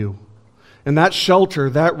on you. And that shelter,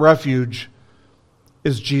 that refuge,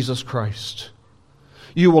 is Jesus Christ.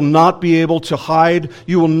 You will not be able to hide.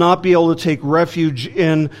 You will not be able to take refuge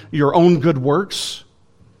in your own good works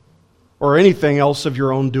or anything else of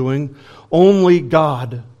your own doing. Only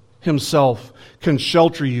God Himself can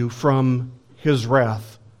shelter you from His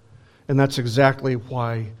wrath. And that's exactly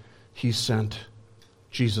why He sent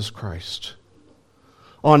Jesus Christ.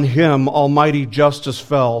 On Him, almighty justice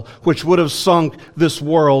fell, which would have sunk this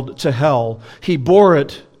world to hell. He bore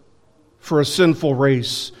it for a sinful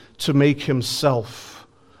race to make Himself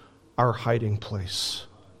our hiding place.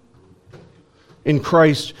 In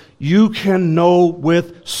Christ, you can know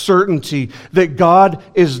with certainty that God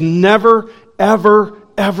is never, ever,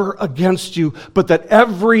 ever against you, but that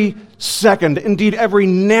every second, indeed every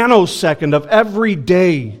nanosecond of every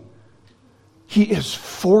day, He is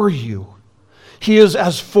for you. He is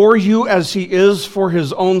as for you as He is for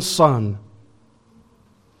His own Son.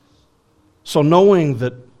 So knowing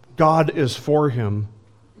that God is for him,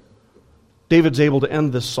 David's able to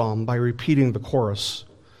end this psalm by repeating the chorus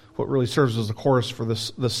what really serves as the chorus for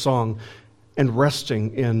this song, and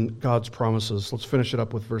resting in God's promises. Let's finish it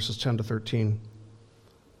up with verses 10 to 13.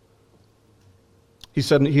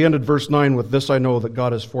 He ended verse 9 with, "This I know, that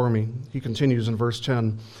God is for me." He continues in verse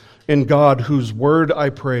 10, "In God, whose word I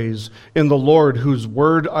praise, in the Lord, whose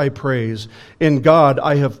word I praise. In God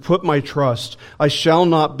I have put my trust. I shall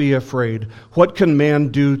not be afraid. What can man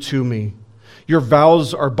do to me? Your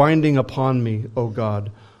vows are binding upon me, O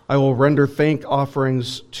God. I will render thank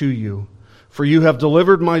offerings to you. For you have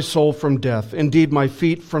delivered my soul from death, indeed my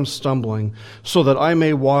feet from stumbling, so that I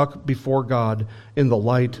may walk before God in the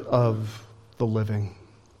light of the living."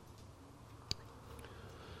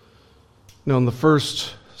 Now, in the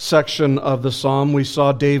first section of the psalm, we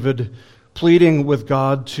saw David pleading with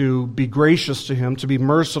God to be gracious to him, to be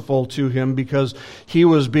merciful to him, because he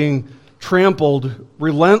was being trampled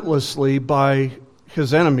relentlessly by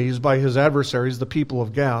his enemies, by his adversaries, the people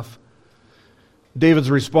of Gath.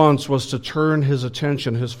 David's response was to turn his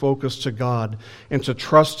attention, his focus to God, and to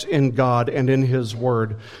trust in God and in His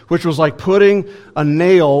Word, which was like putting a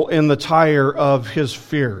nail in the tire of his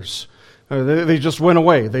fears. They just went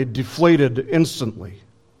away. They deflated instantly.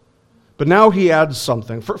 But now he adds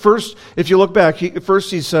something. First, if you look back,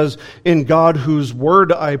 first he says, "In God whose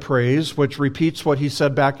word I praise," which repeats what he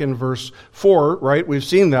said back in verse 4, right? We've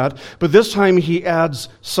seen that. But this time he adds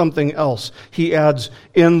something else. He adds,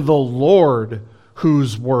 "In the Lord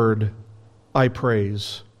whose word I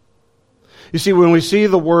praise." You see, when we see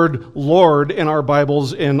the word Lord in our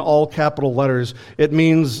Bibles in all capital letters, it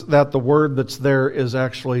means that the word that's there is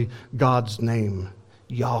actually God's name,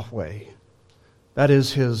 Yahweh. That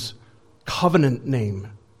is His covenant name.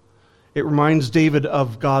 It reminds David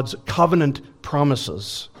of God's covenant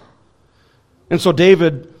promises. And so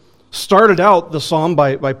David started out the psalm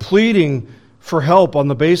by pleading for help on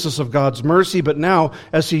the basis of God's mercy, but now,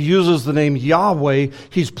 as he uses the name Yahweh,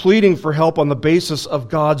 he's pleading for help on the basis of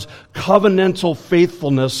God's covenantal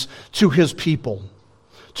faithfulness to His people,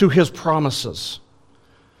 to His promises.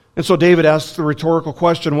 And so David asks the rhetorical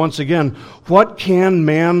question once again, "What can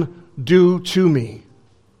man do to me?"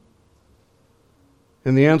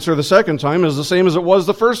 And the answer the second time is the same as it was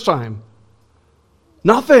the first time.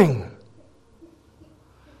 Nothing.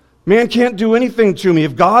 Man can't do anything to me.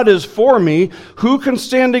 If God is for me, who can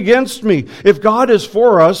stand against me? If God is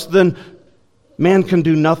for us, then man can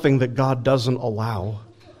do nothing that God doesn't allow.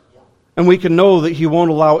 And we can know that He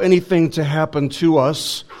won't allow anything to happen to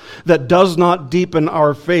us that does not deepen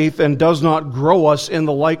our faith and does not grow us in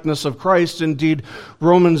the likeness of Christ. Indeed,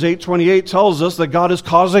 Romans 8:28 tells us that God is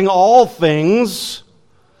causing all things,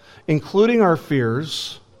 including our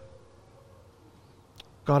fears.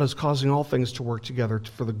 God is causing all things to work together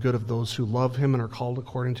for the good of those who love Him and are called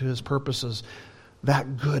according to His purposes.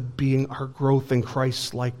 That good being our growth in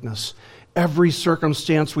Christ's likeness. Every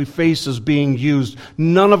circumstance we face is being used.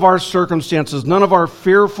 None of our circumstances, none of our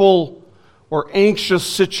fearful or anxious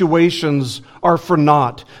situations are for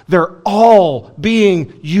naught. They're all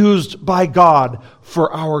being used by God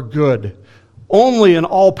for our good. Only an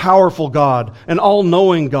all-powerful God, an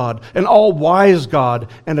all-knowing God, an all-wise God,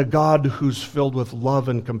 and a God who's filled with love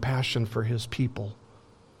and compassion for His people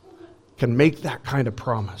can make that kind of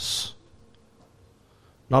promise.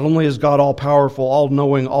 Not only is God all-powerful,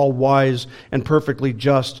 all-knowing, all-wise, and perfectly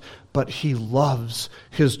just, but He loves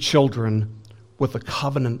His children with a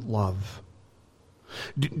covenant love.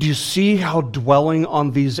 Do you see how dwelling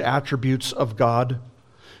on these attributes of God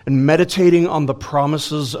and meditating on the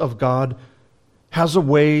promises of God has a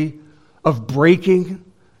way of breaking,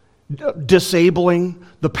 disabling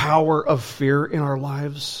the power of fear in our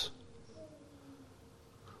lives?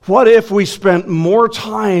 What if we spent more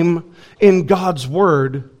time in God's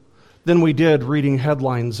Word than we did reading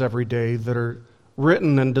headlines every day that are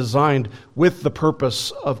written and designed with the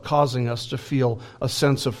purpose of causing us to feel a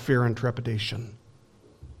sense of fear and trepidation?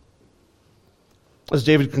 As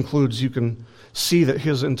David concludes, you can see that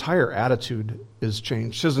his entire attitude is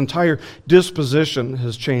changed. His entire disposition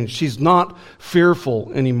has changed. He's not fearful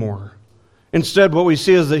anymore. Instead, what we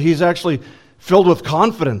see is that he's actually filled with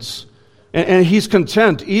confidence. And he's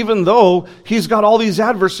content, even though he's got all these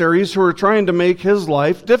adversaries who are trying to make his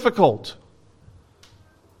life difficult.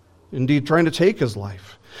 Indeed, trying to take his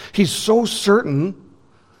life. He's so certain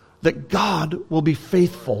that God will be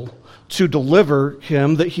faithful to deliver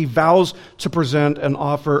him that he vows to present an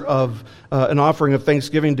offering of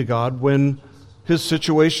thanksgiving to God when his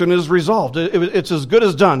situation is resolved. It's as good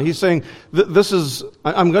as done. He's saying,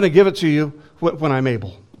 I'm going to give it to you when I'm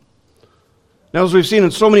able. Now, as we've seen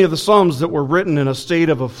in so many of the Psalms that were written in a state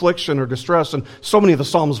of affliction or distress, and so many of the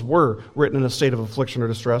Psalms were written in a state of affliction or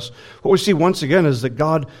distress, what we see once again is that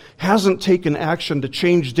God hasn't taken action to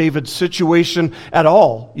change David's situation at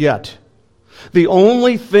all yet. The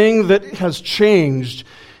only thing that has changed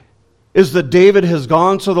is that David has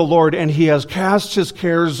gone to the Lord and he has cast his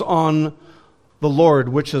cares on the Lord,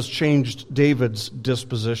 which has changed David's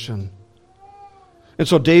disposition. And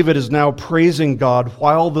so David is now praising God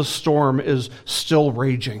while the storm is still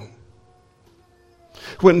raging.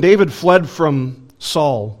 When David fled from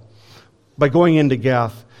Saul by going into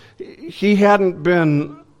Gath, he hadn't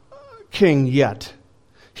been king yet.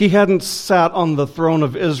 He hadn't sat on the throne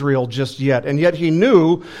of Israel just yet. And yet he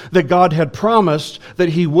knew that God had promised that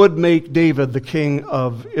he would make David the king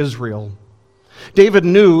of Israel. David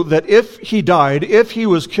knew that if he died, if he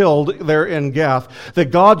was killed there in Gath, that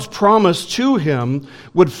God's promise to him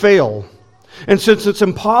would fail. And since it's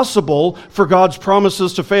impossible for God's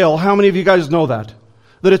promises to fail, how many of you guys know that?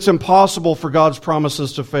 That it's impossible for God's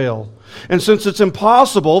promises to fail. And since it's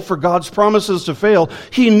impossible for God's promises to fail,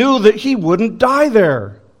 he knew that he wouldn't die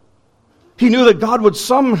there. He knew that God would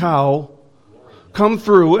somehow come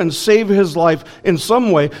through and save his life in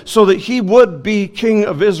some way so that he would be king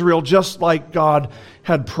of Israel just like God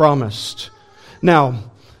had promised.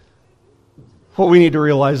 Now, what we need to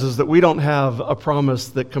realize is that we don't have a promise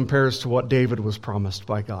that compares to what David was promised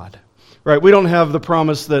by God. Right? We don't have the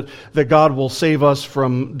promise that God will save us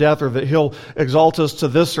from death or that he'll exalt us to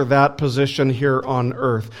this or that position here on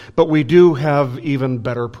earth. But we do have even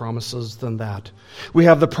better promises than that. We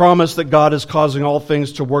have the promise that God is causing all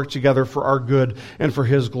things to work together for our good and for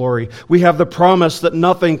his glory. We have the promise that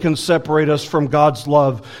nothing can separate us from God's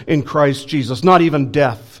love in Christ Jesus, not even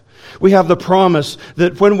death. We have the promise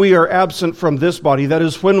that when we are absent from this body, that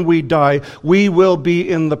is, when we die, we will be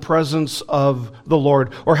in the presence of the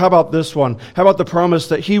Lord. Or how about this one? How about the promise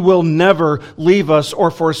that he will never leave us or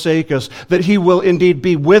forsake us, that he will indeed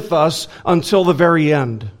be with us until the very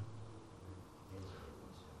end?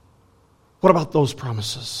 What about those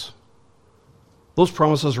promises? Those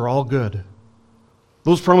promises are all good.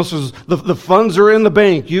 Those promises, the funds are in the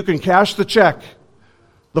bank. You can cash the check.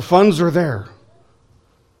 The funds are there.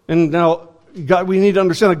 And now, God, we need to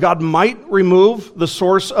understand that God might remove the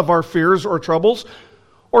source of our fears or troubles,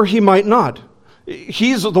 or he might not.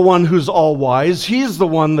 He's the one who's all-wise. He's the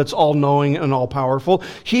one that's all-knowing and all-powerful.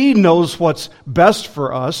 He knows what's best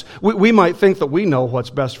for us. We might think that we know what's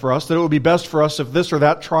best for us, that it would be best for us if this or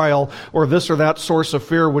that trial or this or that source of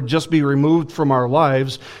fear would just be removed from our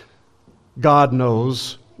lives. God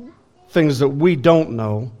knows things that we don't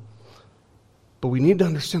know. But we need to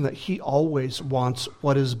understand that he always wants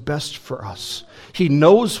what is best for us. He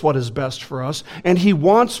knows what is best for us, and he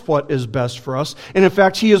wants what is best for us. And in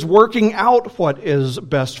fact, he is working out what is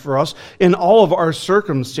best for us in all of our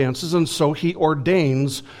circumstances, and so he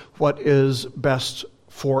ordains what is best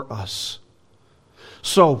for us.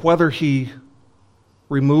 So whether he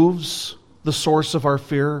removes the source of our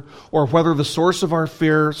fear, or whether the source of our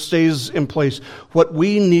fear stays in place, what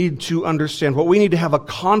we need to understand, what we need to have a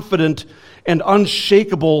confident and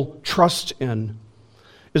unshakable trust in,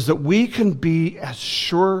 is that we can be as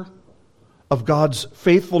sure of God's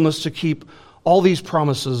faithfulness to keep all these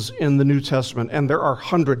promises in the New Testament, and there are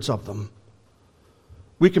hundreds of them.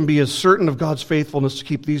 We can be as certain of God's faithfulness to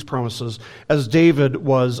keep these promises as David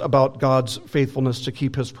was about God's faithfulness to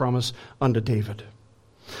keep his promise unto David.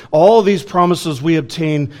 All these promises we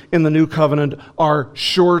obtain in the new covenant are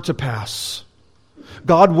sure to pass.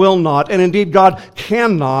 God will not, and indeed God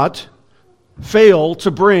cannot, fail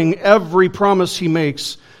to bring every promise he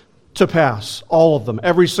makes to pass. All of them,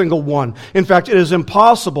 every single one. In fact, it is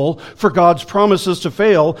impossible for God's promises to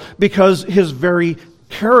fail because his very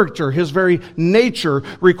character, his very nature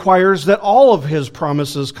requires that all of his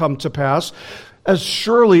promises come to pass. As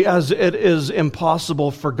surely as it is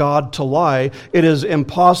impossible for God to lie, it is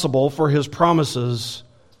impossible for his promises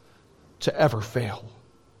to ever fail.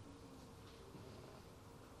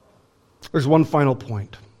 There's one final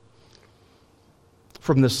point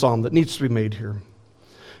from this psalm that needs to be made here.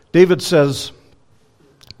 David says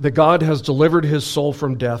that God has delivered his soul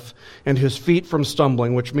from death and his feet from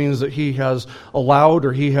stumbling, which means that he has allowed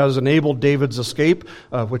or he has enabled David's escape,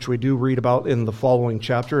 which we do read about in the following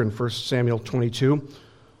chapter in 1 Samuel 22.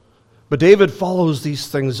 But David follows these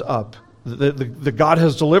things up. The God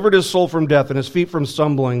has delivered his soul from death and his feet from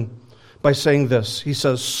stumbling by saying this. He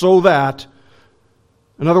says, so that,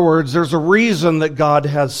 in other words, there's a reason that God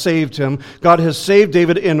has saved him. God has saved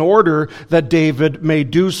David in order that David may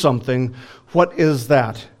do something. What is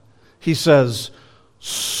that? He says,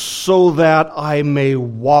 so that I may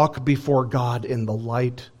walk before God in the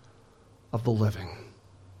light of the living.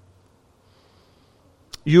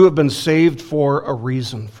 You have been saved for a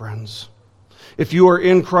reason, friends. If you are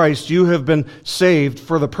in Christ, you have been saved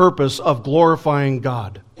for the purpose of glorifying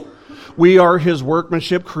God. We are His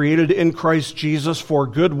workmanship, created in Christ Jesus for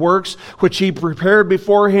good works, which He prepared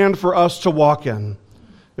beforehand for us to walk in.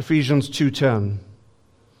 Ephesians 2:10.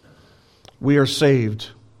 We are saved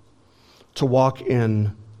to walk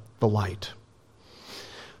in the light.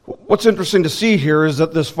 What's interesting to see here is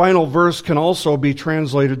that this final verse can also be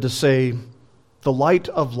translated to say, the light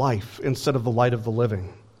of life, instead of the light of the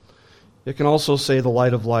living. It can also say the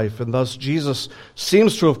light of life. And thus Jesus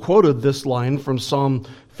seems to have quoted this line from Psalm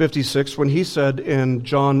 56 when he said in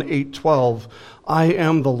John 8:12, I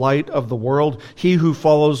am the light of the world. He who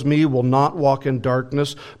follows me will not walk in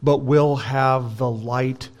darkness, but will have the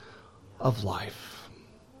light of life.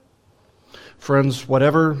 Friends,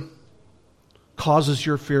 whatever causes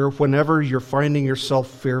your fear, whenever you're finding yourself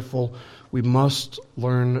fearful, we must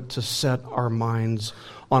learn to set our minds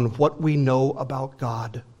on what we know about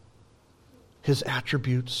God, His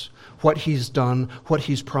attributes, what He's done, what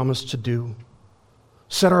He's promised to do.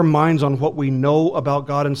 Set our minds on what we know about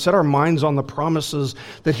God and set our minds on the promises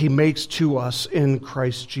that He makes to us in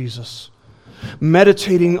Christ Jesus.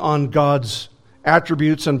 Meditating on God's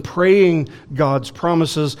attributes and praying God's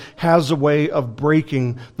promises has a way of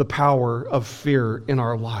breaking the power of fear in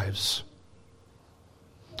our lives.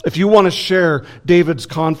 If you want to share David's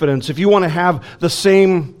confidence, if you want to have the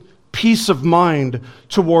same peace of mind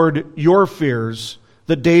toward your fears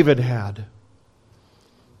that David had,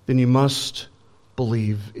 then you must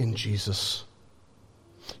believe in Jesus.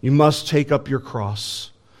 You must take up your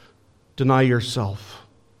cross, deny yourself,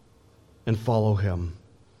 and follow Him.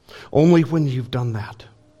 Only when you've done that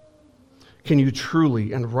can you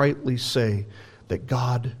truly and rightly say that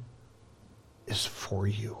God is for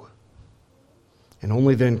you. And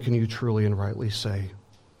only then can you truly and rightly say,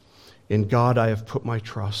 in God I have put my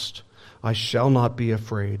trust. I shall not be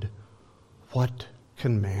afraid. What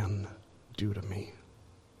can man do to me?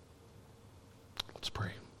 Let's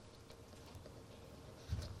pray.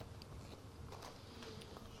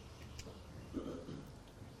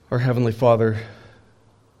 Our Heavenly Father,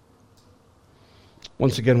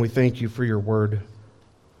 once again we thank You for Your Word.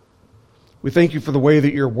 We thank You for the way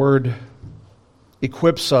that Your Word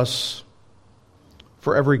equips us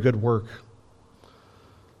for every good work.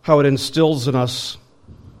 How it instills in us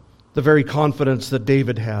the very confidence that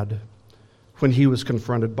David had when he was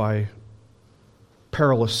confronted by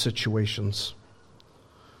perilous situations.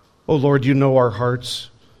 Oh Lord, You know our hearts.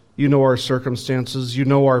 You know our circumstances. You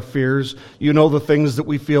know our fears. You know the things that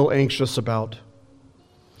we feel anxious about.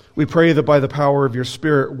 We pray that by the power of Your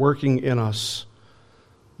Spirit working in us,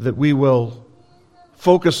 that we will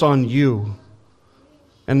focus on You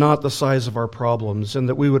and not the size of our problems, and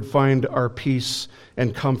that we would find our peace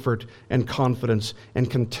and comfort and confidence and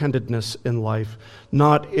contentedness in life,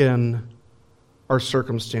 not in our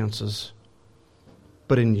circumstances,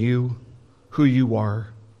 but in You, who You are,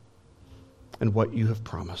 and what You have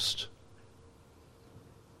promised.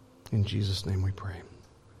 In Jesus' name we pray.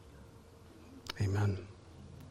 Amen.